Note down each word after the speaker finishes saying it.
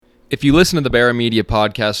If you listen to the Barra Media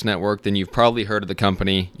Podcast Network, then you've probably heard of the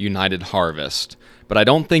company United Harvest. But I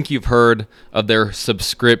don't think you've heard of their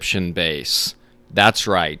subscription base. That's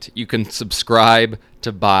right. You can subscribe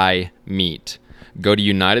to buy meat. Go to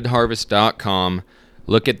unitedharvest.com.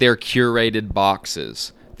 Look at their curated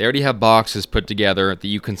boxes. They already have boxes put together that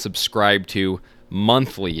you can subscribe to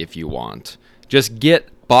monthly if you want. Just get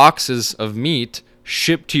boxes of meat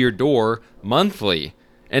shipped to your door monthly.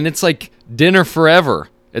 And it's like dinner forever.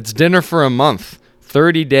 It's dinner for a month,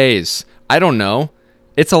 30 days. I don't know.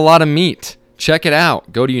 It's a lot of meat. Check it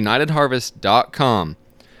out. Go to unitedharvest.com.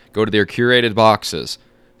 Go to their curated boxes.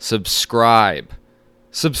 Subscribe.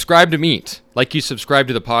 Subscribe to meat like you subscribe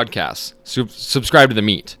to the podcast. Subscribe to the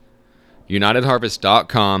meat.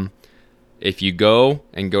 unitedharvest.com. If you go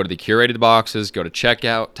to the curated boxes, go to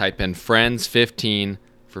checkout, type in FRIENDS15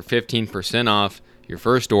 for 15% off your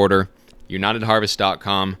first order.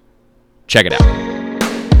 unitedharvest.com. Check it out.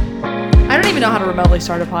 I don't even know how to remotely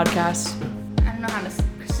start a podcast. I don't know how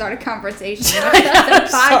to start a conversation.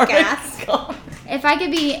 That's a podcast. If I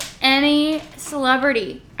could be any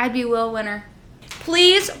celebrity, I'd be Will Winter.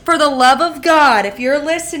 Please, for the love of God, if you're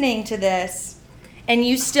listening to this and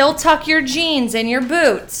you still tuck your jeans in your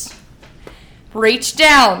boots, reach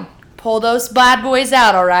down, pull those bad boys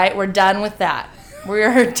out, all right? We're done with that.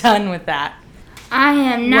 We're done with that. I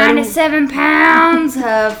am 97 pounds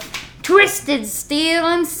of twisted steel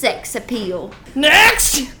and sex appeal.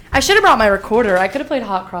 Next! I should have brought my recorder. I could have played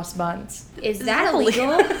Hot Cross Buns. Is that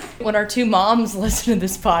illegal? When our two moms listen to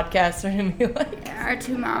this podcast, they're going to be like... Our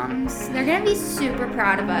two moms. They're going to be super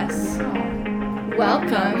proud of us.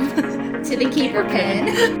 Welcome to the Keeper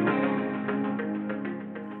Pen.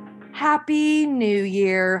 Happy New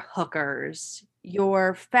Year, hookers.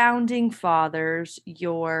 Your founding fathers,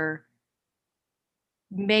 your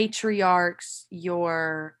matriarchs,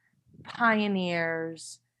 your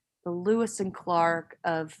pioneers, the Lewis and Clark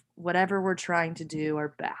of whatever we're trying to do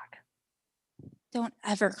are back. Don't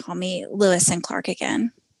ever call me Lewis and Clark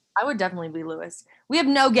again. I would definitely be Lewis. We have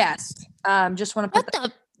no guest. Just want to put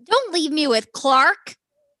Don't leave me with Clark.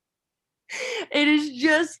 It is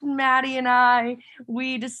just Maddie and I.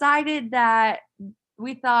 We decided that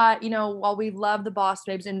we thought, while we love the Boss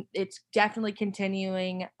Babes and it's definitely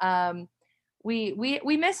continuing,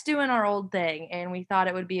 we miss doing our old thing, and we thought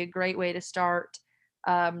it would be a great way to start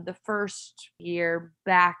the first year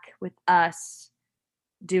back with us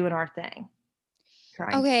doing our thing.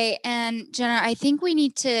 Okay, and Jenna, I think we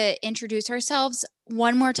need to introduce ourselves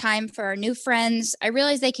one more time for our new friends. I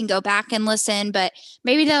realize they can go back and listen, but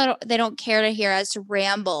maybe they don't care to hear us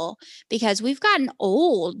ramble because we've gotten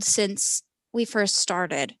old since we first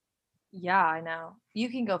started. Yeah, I know. You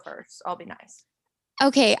can go first. I'll be nice.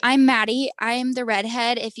 Okay, I'm Maddie. I'm the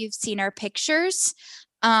redhead if you've seen our pictures.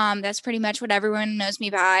 That's pretty much what everyone knows me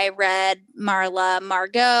by. Red, Marla,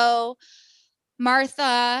 Margot,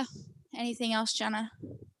 Martha. Anything else, Jenna?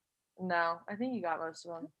 No, I think you got most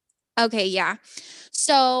of them. Okay, yeah.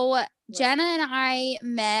 So Jenna and I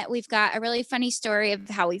met. We've got a really funny story of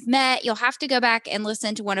how we've met. You'll have to go back and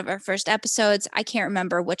listen to one of our first episodes. I can't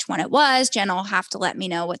remember which one it was. Jenna will have to let me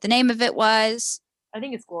know what the name of it was. I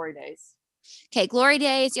think it's Glory Days. Okay, Glory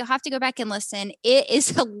Days. You'll have to go back and listen. It is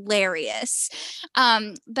hilarious.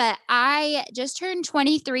 But I just turned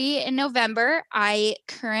 23 in November. I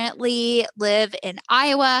currently live in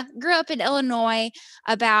Iowa, grew up in Illinois,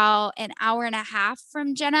 about an hour and a half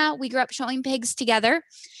from Jenna. We grew up showing pigs together.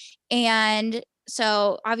 And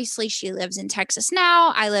so obviously she lives in Texas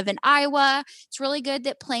now. I live in Iowa. It's really good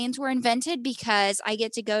that planes were invented because I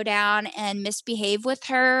get to go down and misbehave with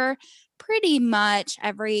her pretty much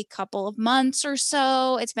every couple of months or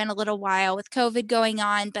so. It's been a little while with COVID going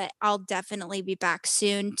on, but I'll definitely be back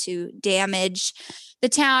soon to damage the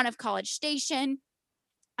town of College Station.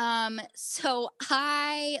 So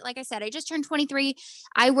like I said, I just turned 23.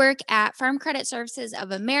 I work at Farm Credit Services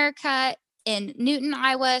of America in Newton,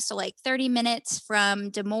 Iowa. So like 30 minutes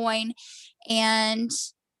from Des Moines. And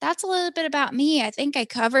that's a little bit about me. I think I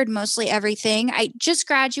covered mostly everything. I just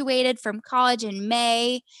graduated from college in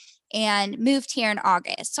May and moved here in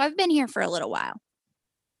August. So I've been here for a little while.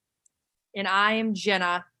 And I am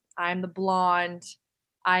Jenna. I'm the blonde.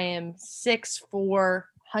 I am 6'4",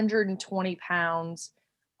 120 pounds.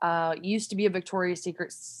 Used to be a Victoria's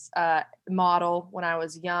Secret model when I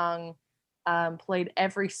was young. Played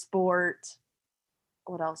every sport.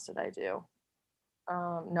 What else did I do?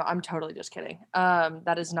 No, I'm totally just kidding.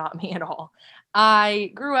 That is not me at all.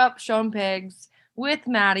 I grew up showing pigs with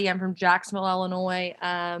Maddie. I'm from Jacksonville, Illinois.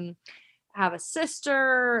 Have a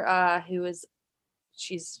sister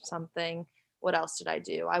she's something. What else did I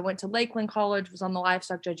do? I went to Lakeland College, was on the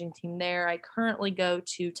livestock judging team there. I currently go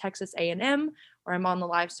to Texas A&M, where I'm on the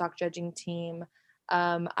livestock judging team.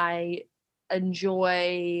 I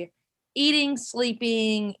enjoy eating,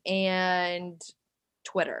 sleeping, and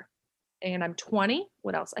Twitter. And I'm 20.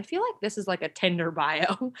 What else? I feel like this is like a Tinder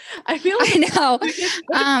bio. I feel like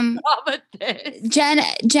I know. Jenna,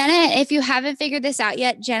 if you haven't figured this out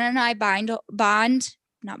yet, Jenna and I bond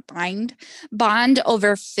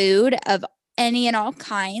over food of any and all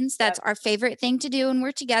kinds. That's our favorite thing to do when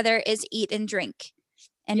we're together is eat and drink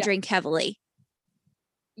drink heavily.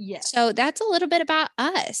 Yes. So that's a little bit about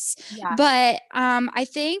us. Yeah. But I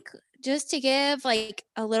think just to give like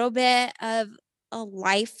a little bit of a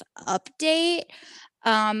life update,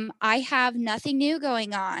 I have nothing new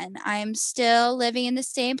going on. I'm still living in the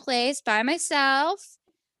same place by myself.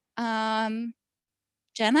 Jenna?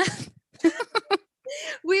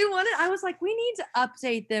 I was like, we need to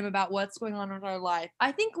update them about what's going on with our life.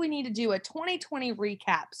 I think we need to do a 2020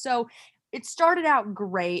 recap. So it started out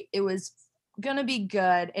great. It was gonna be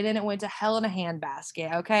good, and then it went to hell in a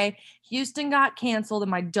handbasket. Okay, Houston got canceled,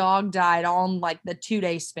 and my dog died all in like the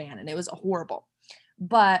 2-day span, and it was horrible.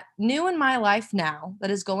 But new in my life now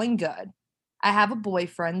that is going good. I have a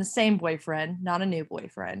boyfriend, the same boyfriend, not a new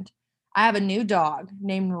boyfriend. I have a new dog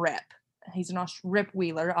named Rip. He's an Rip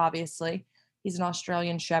Wheeler, obviously. He's an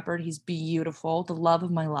Australian Shepherd. He's beautiful, the love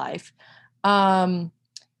of my life.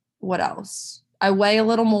 What else? I weigh a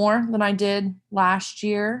little more than I did last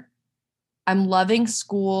year. I'm loving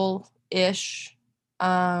school-ish.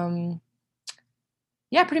 Yeah,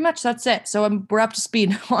 pretty much that's it. So we're up to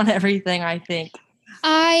speed on everything, I think.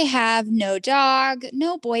 I have no dog,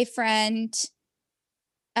 no boyfriend.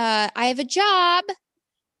 I have a job.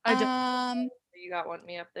 You got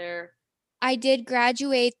me up there. I did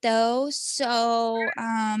graduate though, so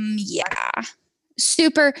yeah.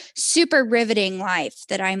 Super, super riveting life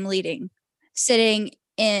that I'm leading, sitting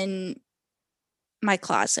in my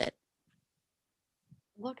closet.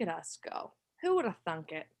 Look at us go. Who would have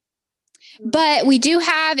thunk it? But we do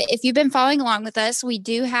have, if you've been following along with us, we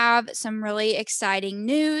do have some really exciting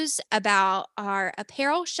news about our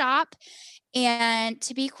apparel shop. And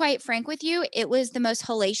to be quite frank with you, it was the most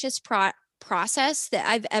hellacious process that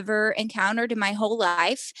I've ever encountered in my whole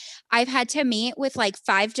life. I've had to meet with like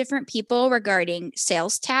 5 different people regarding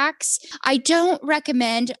sales tax. I don't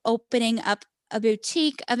recommend opening up a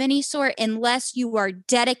boutique of any sort unless you are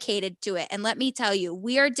dedicated to it. And let me tell you,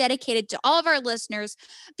 we are dedicated to all of our listeners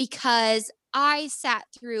because I sat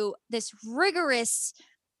through this rigorous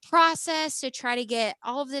process to try to get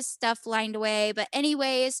all of this stuff lined away. But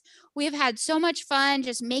anyways, we've had so much fun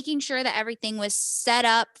just making sure that everything was set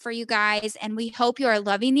up for you guys. And we hope you are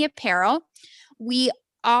loving the apparel. We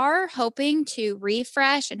are hoping to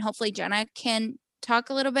refresh, and hopefully Jenna can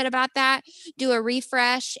talk a little bit about that, do a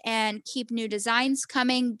refresh and keep new designs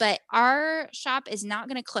coming. But our shop is not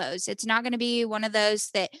going to close. It's not going to be one of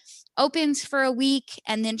those that opens for a week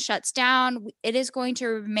and then shuts down. It is going to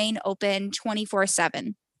remain open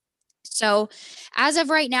 24/7. So as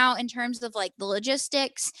of right now, in terms of like the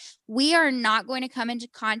logistics, we are not going to come into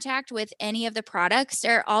contact with any of the products.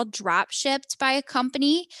 They're all drop shipped by a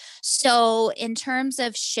company. So in terms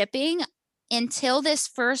of shipping, until these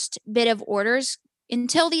first bit of orders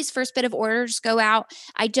go out,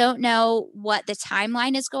 I don't know what the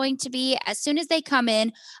timeline is going to be. As soon as they come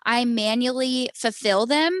in, I manually fulfill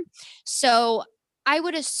them. So I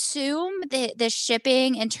would assume that the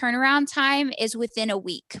shipping and turnaround time is within a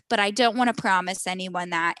week, but I don't want to promise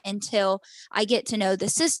anyone that until I get to know the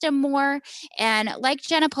system more. And like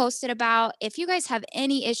Jenna posted about, if you guys have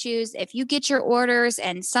any issues, if you get your orders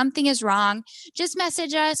and something is wrong, just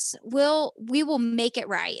message us. We will make it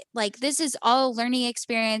right. Like, this is all a learning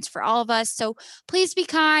experience for all of us. So please be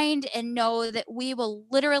kind and know that we will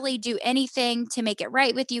literally do anything to make it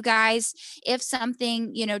right with you guys if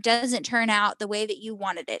something, doesn't turn out the way that you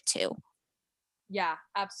wanted it to. Yeah,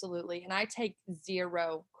 absolutely. And I take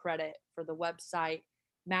 0 credit for the website.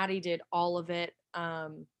 Maddie did all of it.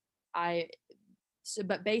 But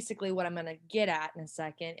basically what I'm going to get at in a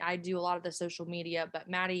second, I do a lot of the social media, but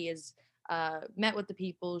Maddie is met with the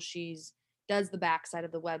people. She's does the backside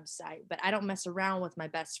of the website, but I don't mess around with my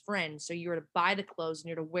best friend. So you're to buy the clothes and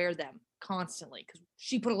you're to wear them constantly because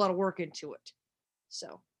she put a lot of work into it.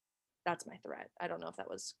 So that's my threat. I don't know if that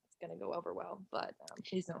was going to go over well, but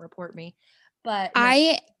please don't report me. But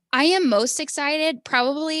I am most excited,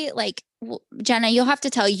 probably, like, Jenna, you'll have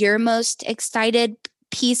to tell your most excited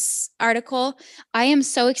piece article. I am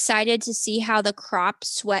so excited to see how the crop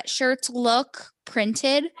sweatshirts look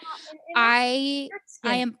printed. I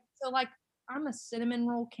am so like, I'm a cinnamon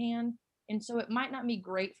roll can And so it might not be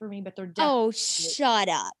great for me, but they're Oh, definitely shut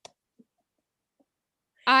up.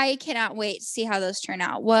 I cannot wait to see how those turn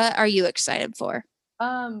out. What are you excited for?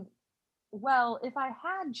 Well, if I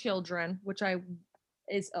had children, which I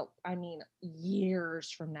mean years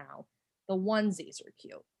from now, the onesies are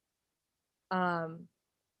cute. Um,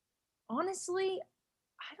 Honestly,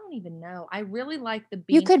 I don't even know. I really like the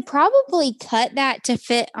You bean. could probably cut that to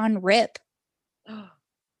fit on Rip.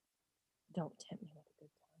 Don't tempt me with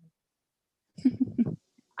a good time.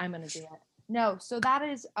 I'm gonna do it. No, so that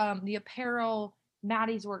is the apparel.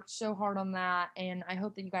 Maddie's worked so hard on that, and I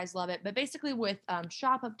hope that you guys love it. But basically, with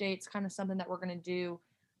shop updates, kind of something that we're gonna do.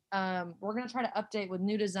 We're gonna try to update with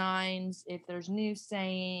new designs. If there's new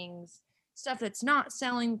sayings, stuff that's not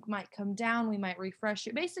selling might come down. We might refresh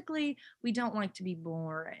it. Basically, we don't like to be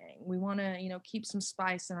boring. We want to, keep some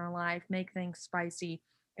spice in our life, make things spicy,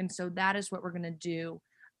 and so that is what we're gonna do.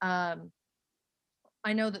 Um,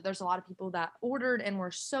 I know that there's a lot of people that ordered, and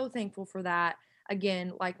we're so thankful for that.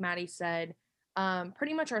 Again, like Maddie said,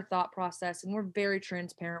 pretty much our thought process, and we're very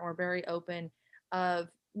transparent. We're very open. Of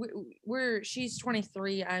she's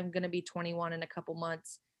 23. I'm gonna be 21 in a couple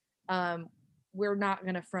months. Um, we're not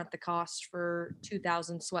gonna front the cost for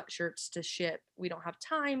 2,000 sweatshirts to ship. We don't have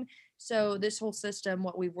time. So this whole system,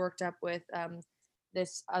 what we've worked up with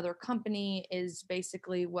this other company, is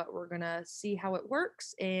basically what we're gonna see how it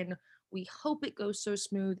works, and we hope it goes so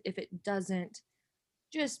smooth. If it doesn't,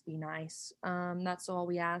 just be nice. That's all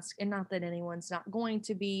we ask. And not that anyone's not going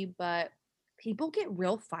to be, but people get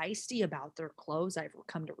real feisty about their clothes, I've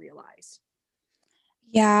come to realize.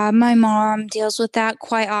 Yeah, my mom deals with that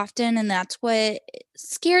quite often, and that's what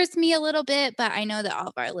scares me a little bit, but I know that all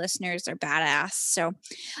of our listeners are badass. So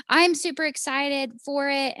I'm super excited for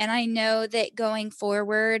it, and I know that going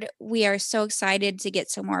forward, we are so excited to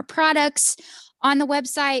get some more products on the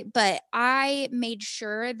website, but I made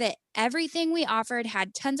sure that everything we offered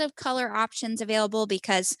had tons of color options available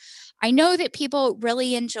because I know that people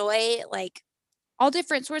really enjoy like all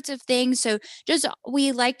different sorts of things. So just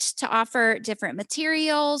we liked to offer different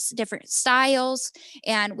materials, different styles,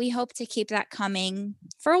 and we hope to keep that coming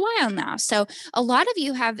for a while now. So a lot of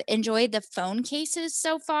you have enjoyed the phone cases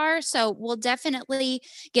so far. So we'll definitely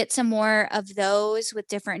get some more of those with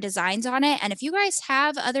different designs on it. And if you guys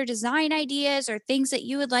have other design ideas or things that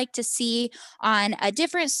you would like to see on a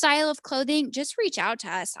different style of clothing, just reach out to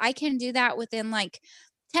us. I can do that within like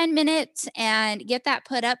 10 minutes and get that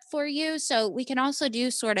put up for you. So we can also do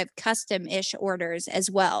sort of custom-ish orders as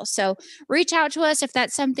well. So reach out to us if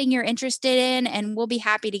that's something you're interested in, and we'll be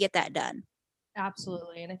happy to get that done.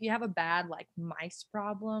 Absolutely. And if you have a bad like mice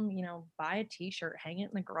problem, buy a t-shirt, hang it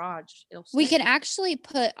in the garage. It'll We stick. can actually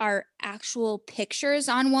put our actual pictures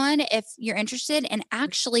on one if you're interested. And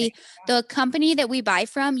actually, the company that we buy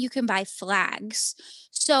from, you can buy flags.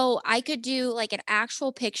 So I could do like an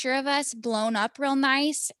actual picture of us blown up real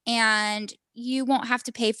nice, and you won't have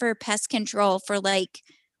to pay for pest control for like,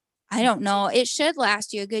 I don't know, it should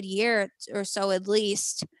last you a good year or so at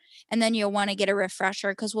least. And then you'll want to get a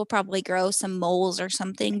refresher because we'll probably grow some moles or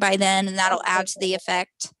something by then, and that'll add to the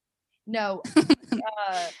effect. No,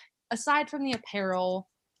 aside from the apparel,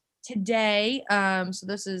 today, so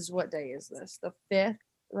this is, what day is this? The 5th,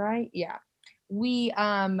 right? Yeah.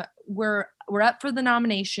 We're up for the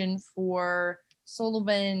nomination for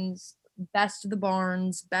Sullivan's Best of the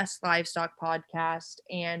Barns, Best Livestock Podcast,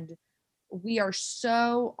 and we are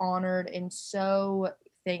so honored and so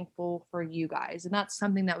thankful for you guys. And that's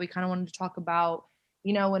something that we kind of wanted to talk about.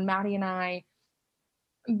 When Maddie and I,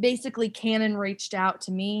 basically, Canon reached out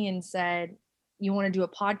to me and said, "You want to do a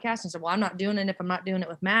podcast?" I said, "Well, I'm not doing it if I'm not doing it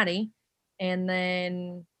with Maddie." And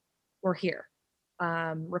then we're here,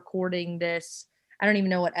 recording this. I don't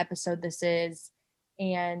even know what episode this is.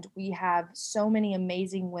 And we have so many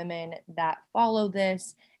amazing women that follow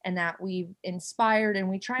this and that we've inspired. And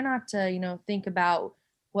we try not to, think about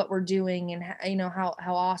what we're doing and, how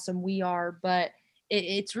awesome we are. But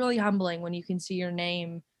it's really humbling when you can see your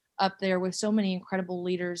name up there with so many incredible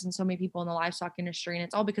leaders and so many people in the livestock industry. And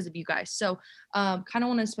it's all because of you guys. So kind of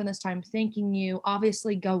want to spend this time thanking you.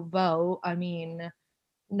 Obviously, go vote. I mean,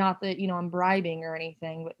 not that I'm bribing or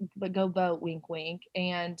anything, but go vote, wink wink.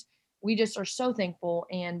 And we just are so thankful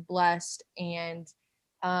and blessed. And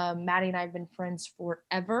Maddie and I have been friends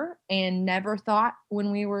forever, and never thought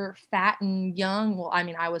when we were fat and young, well, I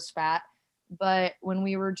mean, I was fat, but when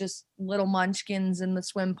we were just little munchkins in the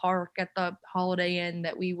swim park at the Holiday Inn,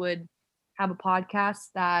 that we would have a podcast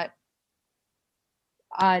that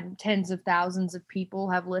tens of thousands of people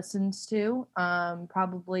have listened to,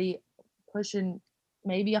 probably pushing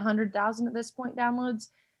maybe 100,000 at this point downloads.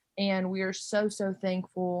 And we are so, so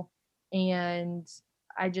thankful. And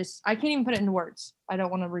I can't even put it into words. I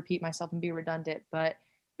don't want to repeat myself and be redundant, but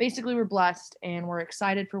basically we're blessed and we're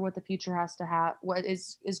excited for what the future has to have, what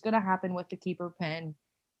is going to happen with the keeper pen,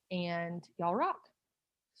 and y'all rock.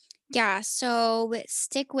 Yeah, so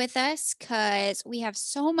stick with us because we have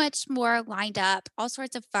so much more lined up, all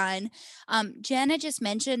sorts of fun. Jenna just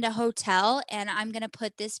mentioned a hotel, and I'm going to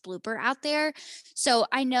put this blooper out there. So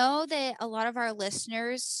I know that a lot of our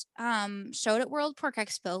listeners showed at World Pork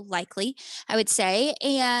Expo, likely, I would say.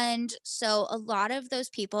 And so a lot of those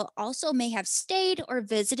people also may have stayed or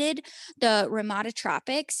visited the Ramada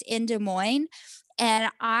Tropics in Des Moines.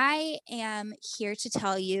 And I am here to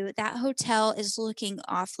tell you that hotel is looking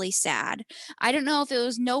awfully sad. I don't know if it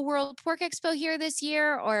was no World Pork Expo here this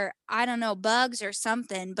year or I don't know, bugs or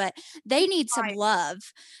something, but they need some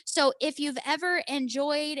love. So if you've ever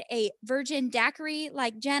enjoyed a virgin daiquiri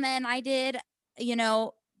like Jenna and I did, you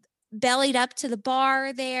know, bellied up to the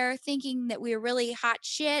bar there thinking that we were really hot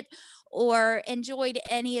shit, or enjoyed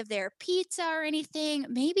any of their pizza or anything,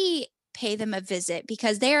 maybe pay them a visit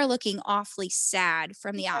because they are looking awfully sad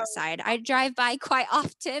from the outside. I drive by quite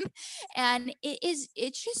often and it's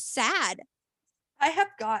just sad. I have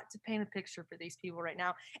got to paint a picture for these people right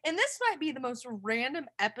now. And this might be the most random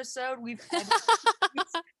episode we've ever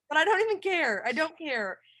but I don't even care. I don't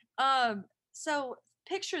care. So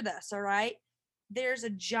picture this, all right? There's a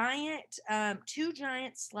giant, two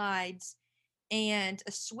giant slides and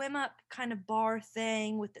a swim up kind of bar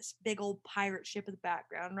thing with this big old pirate ship in the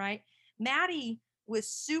background, right? Maddie was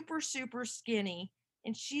super, super skinny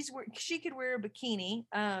and she could wear a bikini.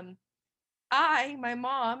 My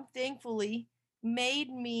mom, thankfully,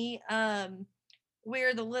 made me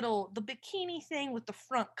wear the bikini thing with the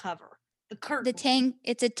front cover, the curtain.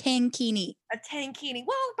 It's a tankini. A tankini.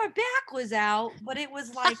 Well, my back was out, but it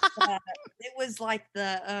was like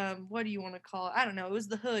the what do you want to call it? I don't know. It was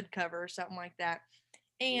the hood cover or something like that.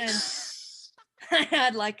 And I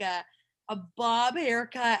had like a bob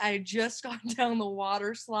haircut. I had just gone down the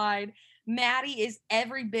water slide. Maddie is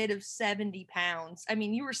every bit of 70 pounds. I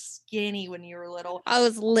mean, you were skinny when you were little. I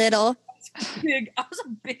was little. I was a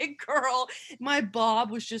big girl. My bob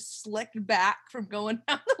was just slicked back from going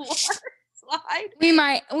down the water slide. We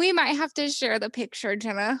might have to share the picture,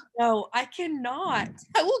 Jenna. No, I cannot.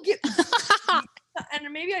 I will get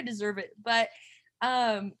and maybe I deserve it, but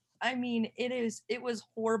I mean, it was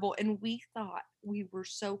horrible and we thought we were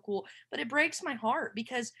so cool, but it breaks my heart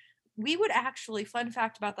because we would actually, fun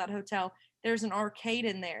fact about that hotel, there's an arcade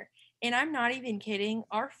in there. And I'm not even kidding.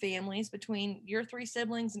 Our families, between your three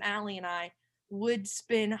siblings and Allie and I, would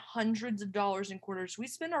spend hundreds of dollars in quarters. We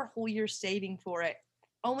spend our whole year saving for it,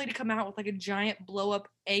 only to come out with like a giant blow up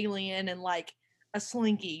alien and like a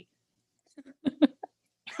slinky.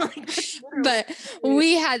 But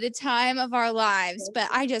we had the time of our lives. But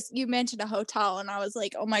you mentioned a hotel and I was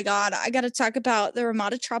like, oh my God, I got to talk about the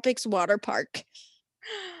Ramada Tropics water park.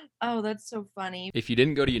 Oh, that's so funny. If you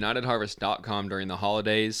didn't go to UnitedHarvest.com during the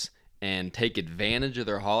holidays and take advantage of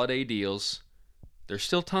their holiday deals, there's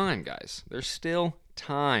still time, guys. There's still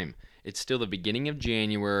time. It's still the beginning of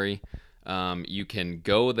January. You can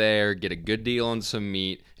go there, get a good deal on some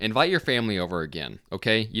meat, invite your family over again,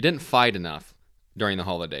 okay? You didn't fight enough during the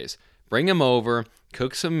holidays. Bring them over,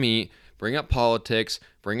 cook some meat, bring up politics,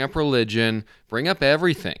 bring up religion, bring up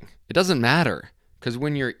everything. It doesn't matter, because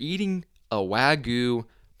when you're eating a Wagyu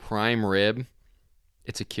prime rib,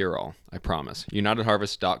 it's a cure-all, I promise.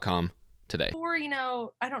 UnitedHarvest.com today. Before,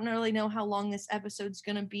 I don't really know how long this episode's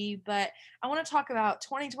going to be, but I want to talk about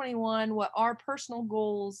 2021, what our personal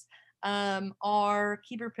goals are,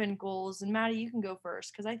 keeper pin goals. And Maddie, you can go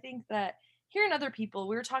first, because I think that hearing other people,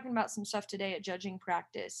 we were talking about some stuff today at judging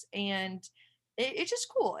practice, and it's just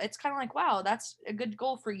cool. It's kind of like, wow, that's a good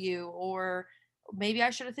goal for you, or maybe I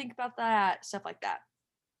should have think about that, stuff like that.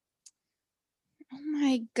 Oh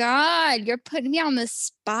my God, you're putting me on the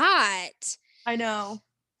spot. I know.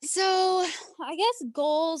 So I guess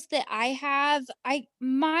goals that I have,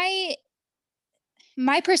 my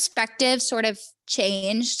perspective sort of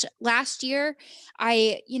changed last year.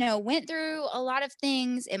 I, went through a lot of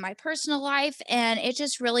things in my personal life and it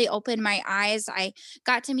just really opened my eyes. I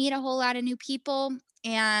got to meet a whole lot of new people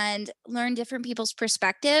and learn different people's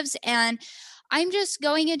perspectives. And I'm just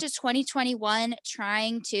going into 2021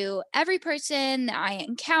 trying to, every person that I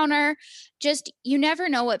encounter, just, you never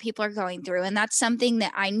know what people are going through. And that's something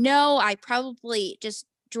that I know I probably just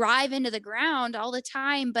drive into the ground all the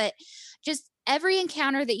time, but just every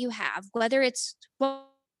encounter that you have, whether it's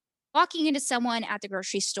walking into someone at the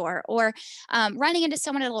grocery store or running into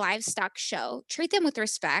someone at a livestock show, treat them with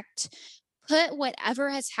respect, put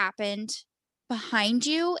whatever has happened behind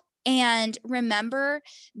you And remember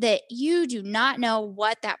that you do not know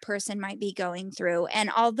what that person might be going through.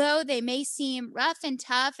 And although they may seem rough and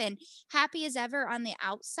tough and happy as ever on the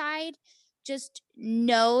outside, just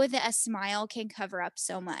know that a smile can cover up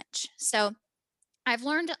so much. So I've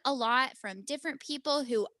learned a lot from different people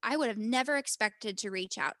who I would have never expected to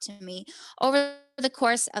reach out to me over the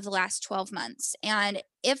course of the last 12 months. And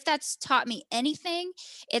if that's taught me anything,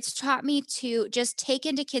 it's taught me to just take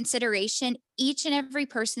into consideration each and every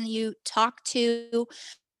person that you talk to,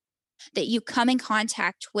 that you come in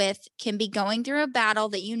contact with, can be going through a battle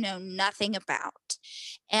that you know nothing about.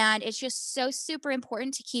 And it's just so super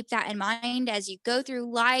important to keep that in mind as you go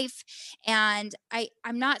through life. And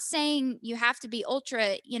I'm not saying you have to be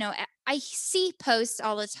ultra, I see posts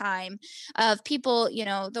all the time of people,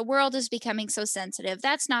 the world is becoming so sensitive.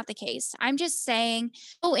 That's not the case. I'm just saying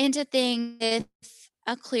go into things with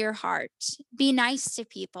a clear heart. Be nice to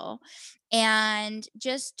people and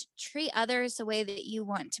just treat others the way that you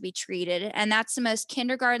want to be treated. And that's the most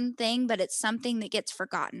kindergarten thing, but it's something that gets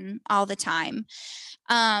forgotten all the time.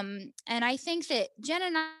 And I think that Jen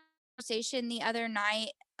and I had a conversation the other night,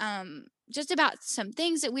 just about some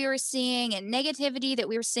things that we were seeing and negativity that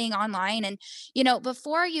we were seeing online. And,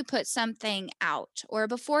 before you put something out or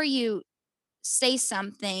before you say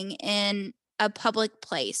something in a public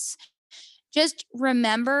place, just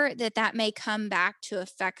remember that that may come back to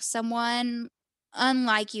affect someone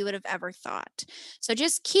unlike you would have ever thought. So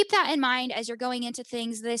just keep that in mind as you're going into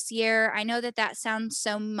things this year. I know that that sounds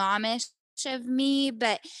so momish of me,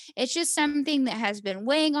 but it's just something that has been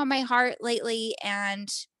weighing on my heart lately.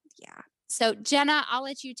 And yeah. So Jenna, I'll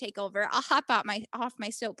let you take over. I'll hop out off my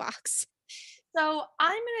soapbox. So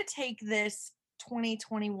I'm going to take this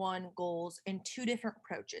 2021 goals in two different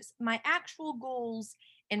approaches. My actual goals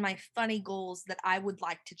and my funny goals that I would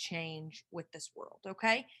like to change with this world,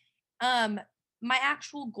 okay? My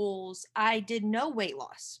actual goals, I did no weight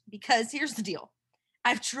loss because here's the deal.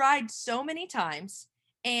 I've tried so many times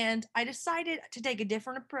and I decided to take a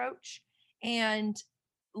different approach and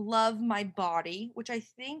love my body, which I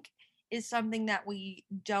think is something that we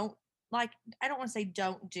don't like. I don't want to say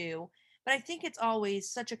don't do, but I think it's always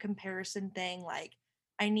such a comparison thing. Like,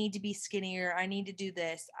 I need to be skinnier. I need to do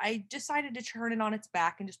this. I decided to turn it on its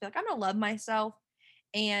back and just be like, I'm going to love myself.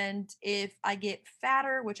 And if I get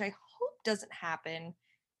fatter, which I hope doesn't happen,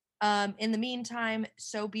 in the meantime,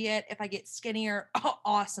 so be it. If I get skinnier,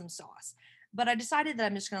 awesome sauce. But I decided that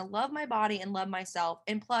I'm just going to love my body and love myself.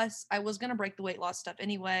 And plus, I was going to break the weight loss stuff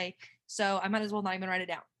anyway. So I might as well not even write it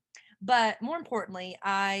down. But more importantly,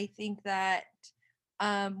 I think that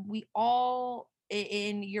we all,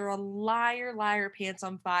 and you're a liar, pants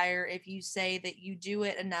on fire if you say that you do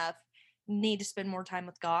it enough, need to spend more time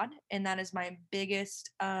with God. And that is my biggest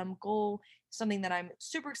goal, something that I'm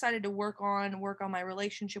super excited to work on my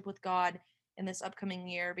relationship with God in this upcoming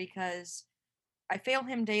year, because I fail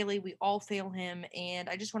him daily. We all fail him. And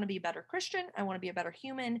I just want to be a better Christian. I want to be a better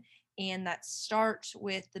human. And that starts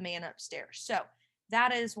with the man upstairs. So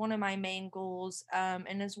that is one of my main goals.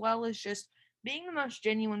 And as well as just being the most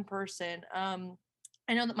genuine person. I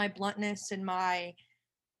know that my bluntness and my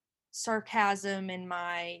sarcasm and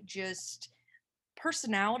my just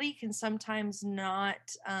personality can sometimes not,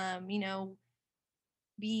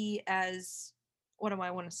 be as, what do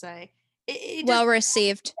I want to say? It Well just,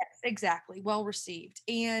 received. yes, exactly, well received.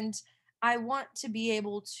 And I want to be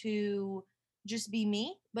able to just be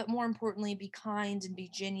me, but more importantly, be kind and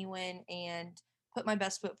be genuine and put my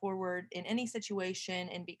best foot forward in any situation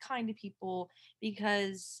and be kind to people,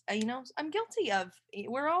 because, I'm guilty of,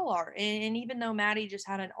 we all are. And even though Maddie just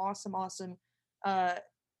had an awesome uh,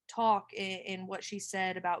 talk in what she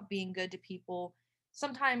said about being good to people,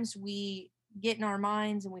 sometimes we get in our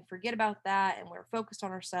minds and we forget about that and we're focused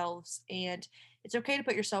on ourselves. And it's okay to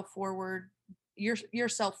put yourself forward,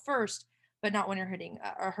 yourself first, but not when you're hitting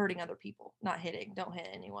or hurting other people. Not hitting, don't hit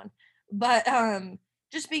anyone. But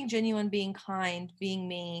just being genuine, being kind, being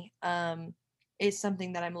me, is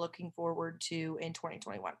something that I'm looking forward to in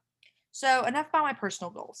 2021. So enough about my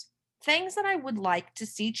personal goals. Things that I would like to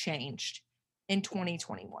see changed in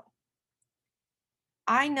 2021.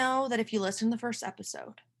 I know that if you listen to the first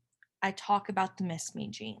episode, I talk about the Miss Me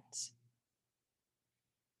jeans.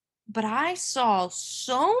 But I saw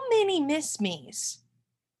so many Miss Me's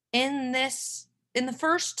in the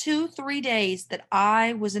first 2-3 days that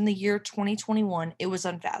I was in the year 2021. It was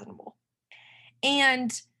unfathomable.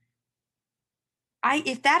 And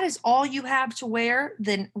if that is all you have to wear,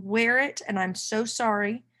 then wear it. And I'm so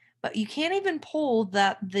sorry, but you can't even pull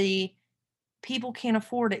the people can't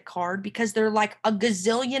afford it card, because they're like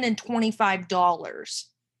 $1,025,000.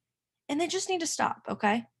 And they just need to stop,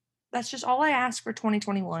 okay? That's just all I ask for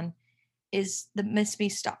 2021 is the Miss Me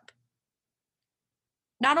stop.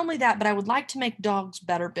 Not only that, but I would like to make dogs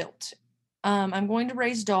better built. I'm going to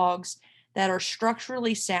raise dogs that are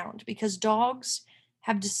structurally sound because dogs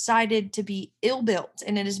have decided to be ill built,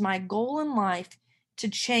 and it is my goal in life to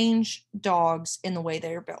change dogs in the way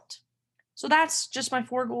they are built. So that's just my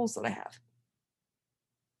 4 goals that I have.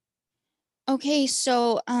 Okay,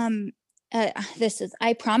 so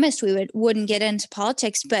I promised we wouldn't get into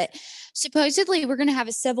politics, but supposedly we're going to have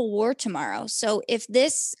a civil war tomorrow. So if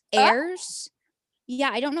this airs, yeah,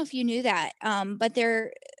 I don't know if you knew that. But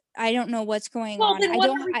I don't know what's going Well, on. then I what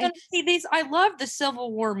don't are we going to see these? I love the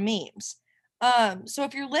Civil War memes. So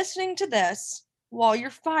if you're listening to this while you're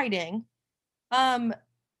fighting, like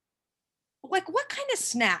what kind of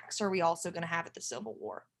snacks are we also going to have at the Civil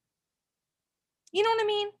War? You know what I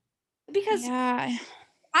mean? Because yeah.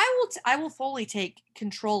 I will fully take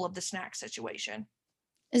control of the snack situation.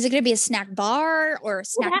 Is it going to be a snack bar or a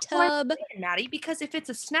snack tub? Maddie, because if it's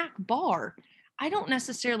a snack bar, I don't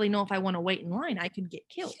necessarily know if I want to wait in line. I could get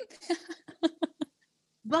killed.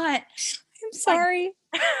 But I'm sorry.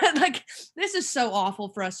 Like this is so awful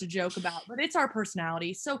for us to joke about, but it's our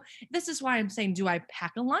personality. So this is why I'm saying, do I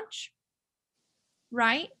pack a lunch?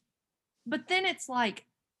 Right? But then it's like,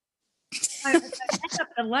 if I head up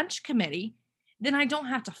the lunch committee, then I don't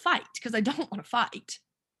have to fight because I don't want to fight.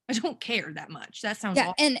 I don't care that much. That sounds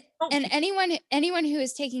awful. And anyone who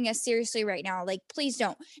is taking us seriously right now, like, please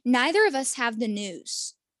don't. Neither of us have the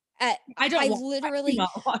news. I don't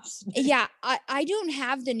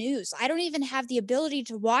have the news. I don't even have the ability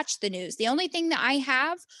to watch the news. The only thing that I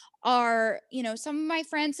have are, some of my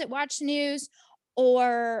friends that watch the news,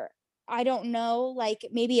 or I don't know, like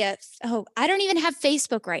maybe I don't even have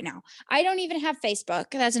Facebook right now. I don't even have Facebook.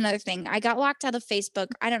 That's another thing. I got locked out of Facebook.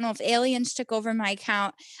 I don't know if aliens took over my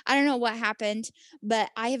account. I don't know what happened, but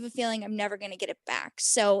I have a feeling I'm never going to get it back.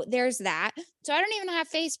 So there's that. So I don't even have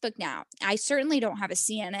Facebook now. I certainly don't have a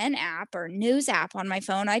CNN app or news app on my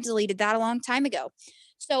phone. I deleted that a long time ago.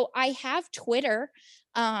 So I have Twitter.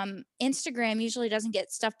 Instagram usually doesn't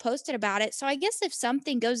get stuff posted about it. So I guess if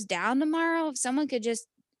something goes down tomorrow, if someone could just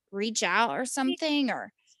reach out or something,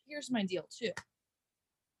 or here's my deal too.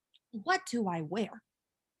 What do I wear?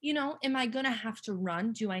 Am I going to have to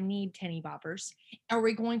run? Do I need tenny boppers? Are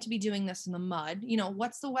we going to be doing this in the mud?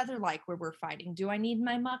 What's the weather like where we're fighting? Do I need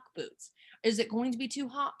my muck boots? Is it going to be too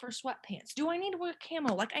hot for sweatpants? Do I need to wear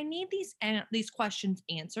camo? Like I need these questions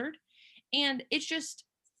answered. And it's just,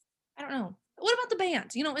 I don't know. What about the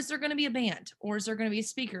band? Is there going to be a band or is there going to be a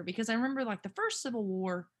speaker? Because I remember like the first Civil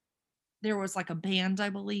War, there was like a band, I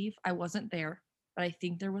believe. I wasn't there, but I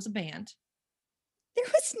think there was a band. There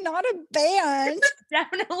was not a band.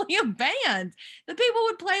 Definitely a band. The people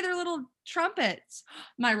would play their little trumpets.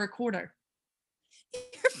 My recorder.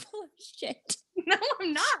 You're full of shit. No,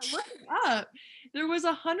 I'm not. Look it up. There was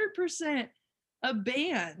 100% a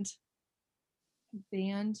band.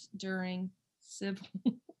 Band during Civil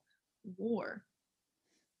War.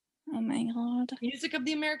 Oh my God. Music of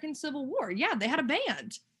the American Civil War. Yeah, they had a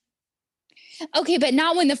band. Okay, but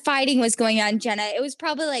not when the fighting was going on, Jenna. It was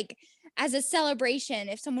probably like as a celebration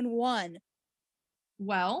if someone won.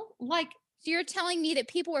 Well, like, so you're telling me that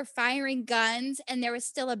people were firing guns and there was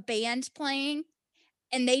still a band playing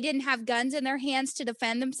and they didn't have guns in their hands to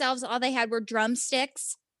defend themselves? All they had were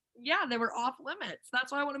drumsticks? Yeah, they were off limits.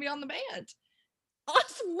 That's why I want to be on the band.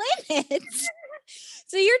 Off limits?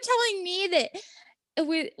 So you're telling me that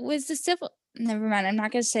it was the civil... Never mind, I'm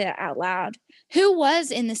not going to say that out loud. Who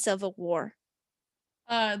was in the Civil War?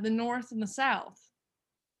 The North and the South.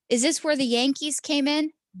 Is this where the Yankees came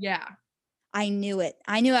in? Yeah. I knew it.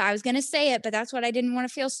 I was going to say it, but that's what I didn't want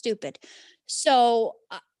to feel stupid. So,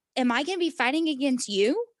 am I going to be fighting against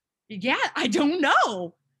you? Yeah, I don't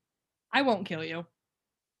know. I won't kill you.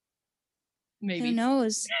 Maybe. Who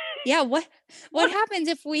knows? Yeah, what happens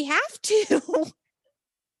if we have to?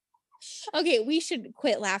 Okay, we should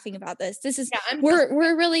quit laughing about this. This is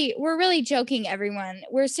we're really joking, everyone.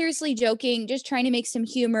 We're seriously joking, just trying to make some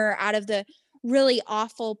humor out of the really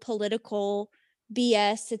awful political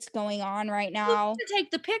BS that's going on right now. To take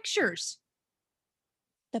the pictures.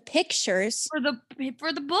 The pictures for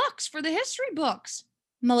the books, for the history books.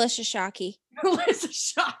 Melissa Shockey.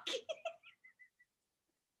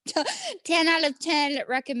 10 out of 10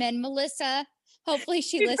 recommend Melissa. Hopefully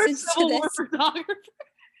she listens to this.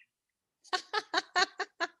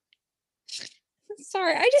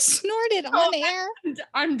 Sorry, I just snorted on air.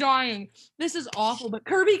 I'm dying. This is awful, but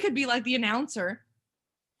Kirby could be like the announcer.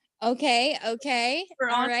 Okay.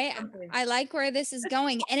 All right. I like where this is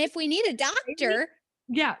going. And if we need a doctor.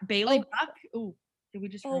 Yeah, Bailey Buck. Ooh. Did we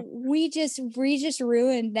just? Oh, we just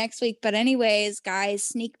ruined next week. But anyways, guys,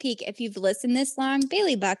 sneak peek. If you've listened this long,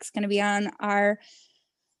 Bailey Buck's going to be on our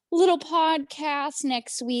little podcast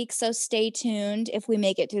next week. So stay tuned if we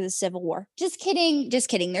make it through the Civil War. Just kidding. Just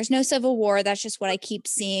kidding. There's no Civil War. That's just what I keep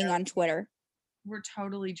seeing on Twitter. We're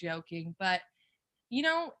totally joking. But, you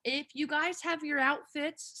know, if you guys have your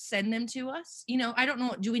outfits, send them to us. You know, I don't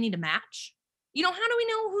know. Do we need a match? You know, how do we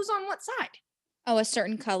know who's on what side? Oh, a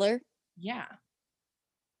certain color? Yeah.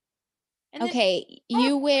 And okay,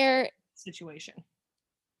 you wear... Situation.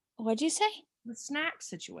 What'd you say? The snack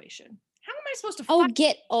situation. How am I supposed to... Oh,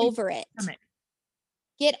 get over it.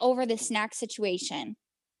 Get over the snack situation.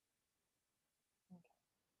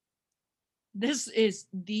 This is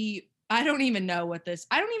the... I don't even know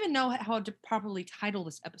how to properly title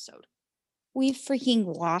this episode. We've freaking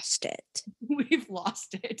lost it. We've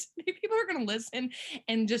lost it. People are going to listen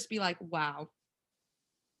and just be like, wow.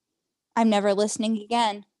 I'm never listening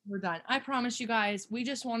again. We're done. I promise you guys, we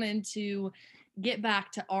just wanted to get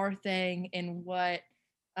back to our thing and what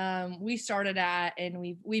we started at, and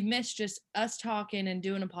we've missed just us talking and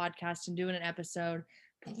doing a podcast and doing an episode.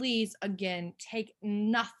 Please, again, take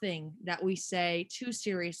nothing that we say too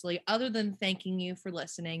seriously other than thanking you for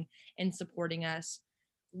listening and supporting us.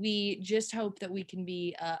 We just hope that we can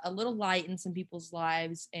be a little light in some people's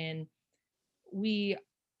lives, and we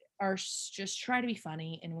are just try to be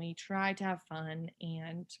funny, and we try to have fun,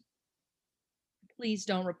 and please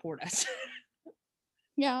don't report us.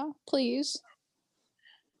 Yeah, please.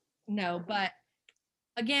 No, but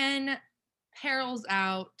again, Apparel's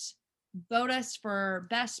out. Vote us for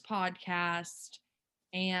best podcast,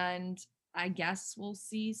 and I guess we'll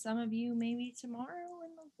see some of you maybe tomorrow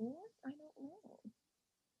in the board. I don't know.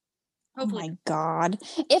 Hopefully. Oh my God.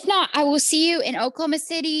 If not, I will see you in Oklahoma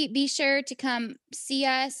City. Be sure to come see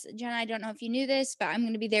us. Jenna, I don't know if you knew this, but I'm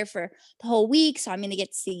going to be there for the whole week. So I'm going to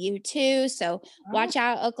get to see you too. So watch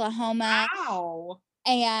out, Oklahoma. Wow.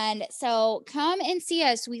 And so come and see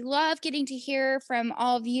us. We love getting to hear from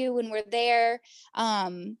all of you when we're there.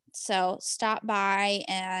 So stop by,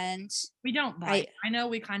 and we don't bite. I know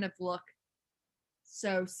we kind of look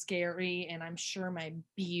so scary, and I'm sure my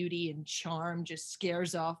beauty and charm just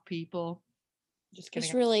scares off people. Just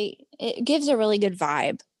kidding. It gives a really good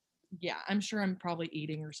vibe. Yeah, I'm sure I'm probably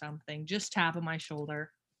eating or something. Just tap on my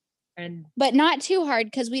shoulder. But not too hard,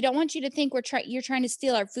 because we don't want you to think you're trying to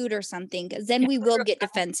steal our food or something, because then we will get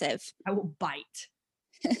defensive. I will bite.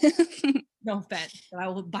 No offense, but I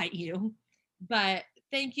will bite you. But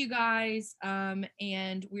thank you guys.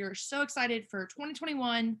 And we're so excited for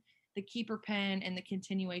 2021, the Keeper Pen, and the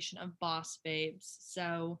continuation of Boss Babes.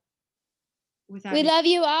 So we love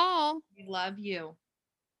you all. We love you.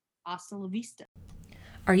 Hasta la vista.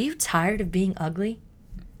 Are you tired of being ugly?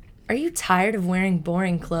 Are you tired of wearing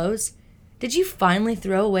boring clothes? Did you finally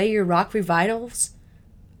throw away your rock revivals?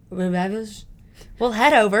 Well,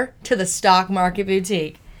 head over to the Stock Market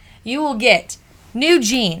Boutique. You will get new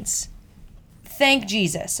jeans. Thank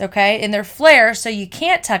Jesus, okay? And they're flare, so you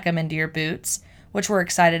can't tuck them into your boots, which we're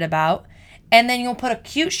excited about. And then you'll put a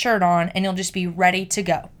cute shirt on, and you'll just be ready to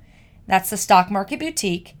go. That's the Stock Market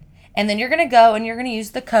Boutique. And then you're going to go and you're going to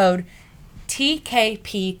use the code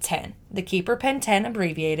TKP10, the Keeper Pen 10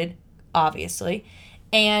 abbreviated, obviously.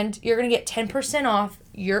 And you're going to get 10% off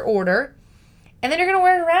your order. And then you're going to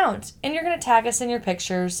wear it around. And you're going to tag us in your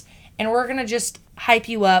pictures. And we're going to just hype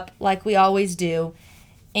you up like we always do.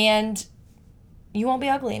 And you won't be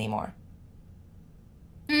ugly anymore.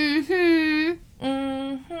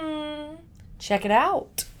 Check it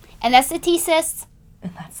out. And that's the T, sis.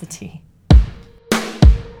 And that's the T.